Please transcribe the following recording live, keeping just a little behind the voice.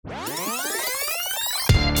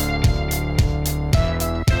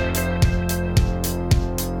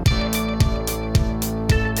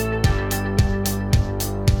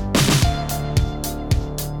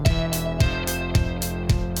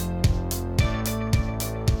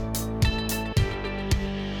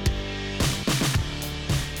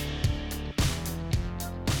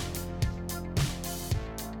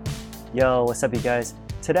Yo, what's up you guys?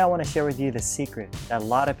 Today I want to share with you the secret that a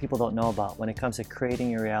lot of people don't know about when it comes to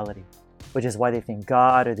creating your reality, which is why they think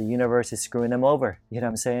God or the universe is screwing them over, you know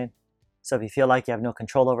what I'm saying? So if you feel like you have no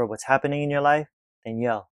control over what's happening in your life, then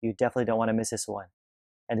yo, you definitely don't want to miss this one.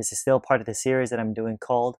 And this is still part of the series that I'm doing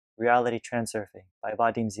called Reality Transurfing by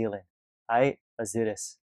Vadim Zeland. Alright, let's do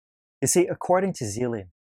this. You see, according to Zeland,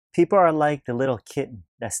 people are like the little kitten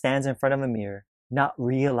that stands in front of a mirror, not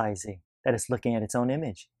realizing that it's looking at its own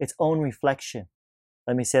image, its own reflection.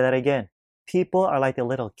 Let me say that again. People are like the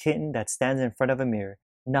little kitten that stands in front of a mirror,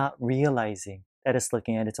 not realizing that it's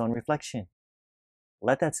looking at its own reflection.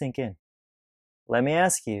 Let that sink in. Let me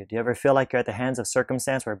ask you, do you ever feel like you're at the hands of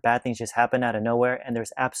circumstance where bad things just happen out of nowhere and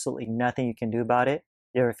there's absolutely nothing you can do about it?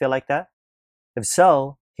 You ever feel like that? If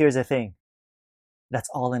so, here's the thing. That's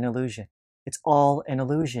all an illusion. It's all an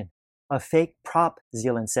illusion. A fake prop,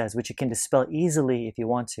 Zeland says, which you can dispel easily if you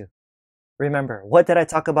want to. Remember, what did I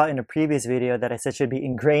talk about in a previous video that I said should be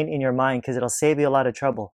ingrained in your mind because it'll save you a lot of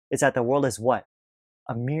trouble? It's that the world is what?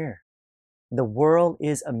 A mirror. The world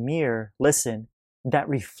is a mirror, listen, that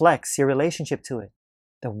reflects your relationship to it.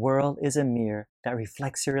 The world is a mirror that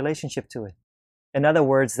reflects your relationship to it. In other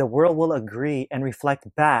words, the world will agree and reflect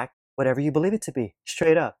back whatever you believe it to be,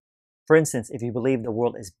 straight up. For instance, if you believe the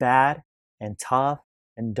world is bad and tough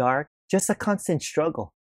and dark, just a constant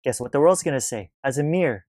struggle, guess what the world's going to say? As a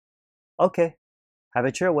mirror. Okay, have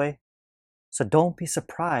it your way. So don't be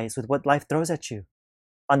surprised with what life throws at you.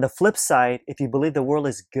 On the flip side, if you believe the world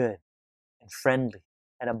is good and friendly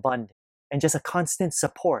and abundant and just a constant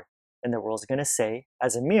support, then the world's going to say,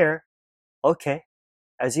 as a mirror, okay,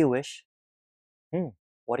 as you wish.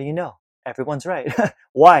 What do you know? Everyone's right.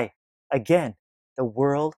 Why? Again, the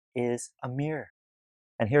world is a mirror.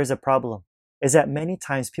 And here's the problem, is that many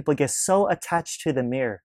times people get so attached to the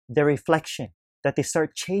mirror, their reflection, that they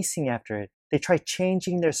start chasing after it. They try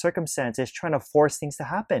changing their circumstances, trying to force things to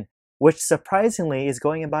happen, which surprisingly is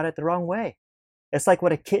going about it the wrong way. It's like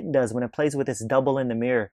what a kitten does when it plays with its double in the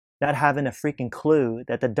mirror, not having a freaking clue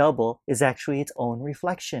that the double is actually its own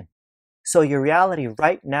reflection. So your reality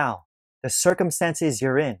right now, the circumstances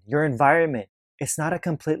you're in, your environment, it's not a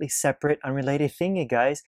completely separate, unrelated thing, you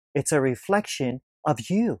guys. It's a reflection of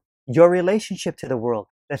you, your relationship to the world,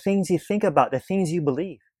 the things you think about, the things you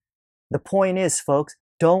believe. The point is, folks,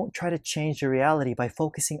 don't try to change your reality by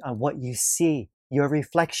focusing on what you see, your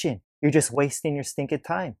reflection. You're just wasting your stinking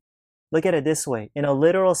time. Look at it this way. In a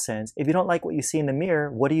literal sense, if you don't like what you see in the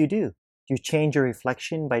mirror, what do? Do you change your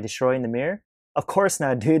reflection by destroying the mirror? Of course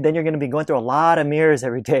not, dude. Then you're going to be going through a lot of mirrors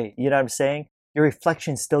every day. You know what I'm saying? Your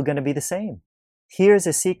reflection's still going to be the same. Here's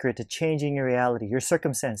a secret to changing your reality, your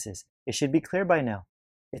circumstances. It should be clear by now.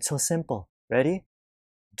 It's so simple. Ready?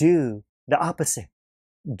 Do the opposite.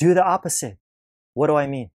 Do the opposite. What do I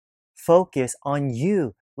mean? Focus on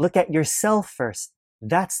you. Look at yourself first.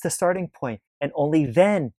 That's the starting point, and only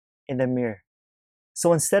then in the mirror.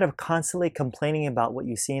 So instead of constantly complaining about what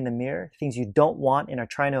you see in the mirror, things you don't want and are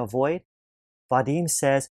trying to avoid, Vadim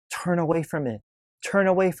says, turn away from it. Turn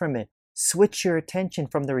away from it. Switch your attention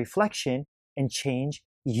from the reflection and change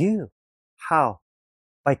you. How?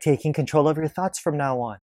 By taking control of your thoughts from now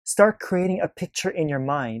on. Start creating a picture in your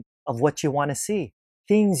mind of what you want to see.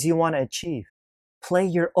 Things you want to achieve. Play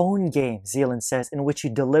your own game, Zeland says, in which you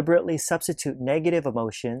deliberately substitute negative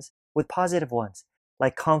emotions with positive ones,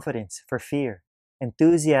 like confidence for fear,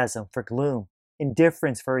 enthusiasm for gloom,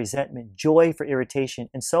 indifference for resentment, joy for irritation,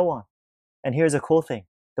 and so on. And here's a cool thing.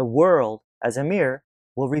 The world, as a mirror,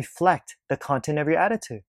 will reflect the content of your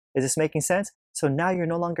attitude. Is this making sense? So now you're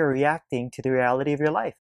no longer reacting to the reality of your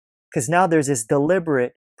life. Because now there's this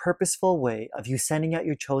deliberate, purposeful way of you sending out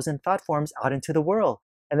your chosen thought forms out into the world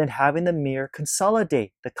and then having the mirror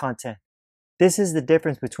consolidate the content. This is the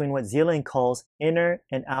difference between what Zeland calls inner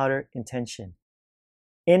and outer intention.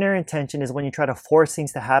 Inner intention is when you try to force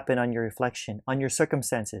things to happen on your reflection, on your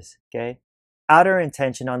circumstances, okay? Outer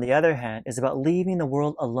intention, on the other hand, is about leaving the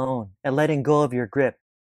world alone and letting go of your grip,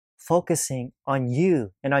 focusing on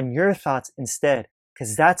you and on your thoughts instead,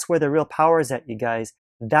 because that's where the real power is at, you guys.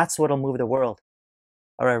 That's what'll move the world.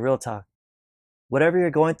 All right, real talk. Whatever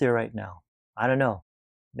you're going through right now, I don't know,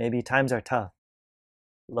 maybe times are tough.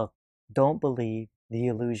 Look, don't believe the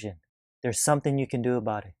illusion. There's something you can do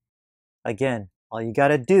about it. Again, all you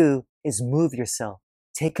gotta do is move yourself.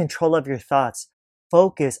 Take control of your thoughts.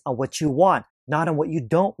 Focus on what you want, not on what you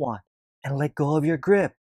don't want, and let go of your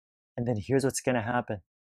grip. And then here's what's gonna happen.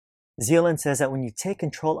 Zeland says that when you take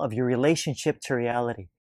control of your relationship to reality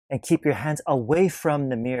and keep your hands away from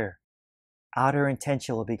the mirror, outer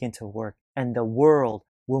intention will begin to work and the world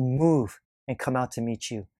will move and come out to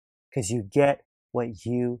meet you because you get what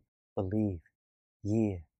you believe.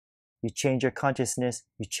 Yeah. You change your consciousness,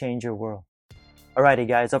 you change your world. Alrighty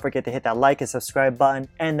guys, don't forget to hit that like and subscribe button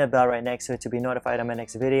and the bell right next to it to be notified of my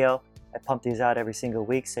next video. I pump these out every single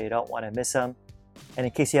week so you don't want to miss them. And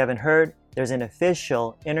in case you haven't heard, there's an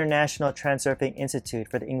official International Transurfing Institute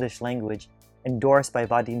for the English language endorsed by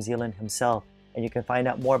Vadim Zeland himself, and you can find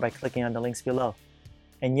out more by clicking on the links below.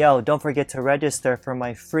 And yo, don't forget to register for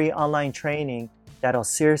my free online training that'll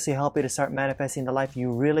seriously help you to start manifesting the life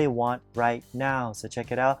you really want right now. So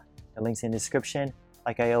check it out. The link's in the description.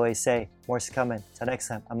 Like I always say, more's coming. Till next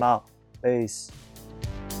time, I'm out. Peace.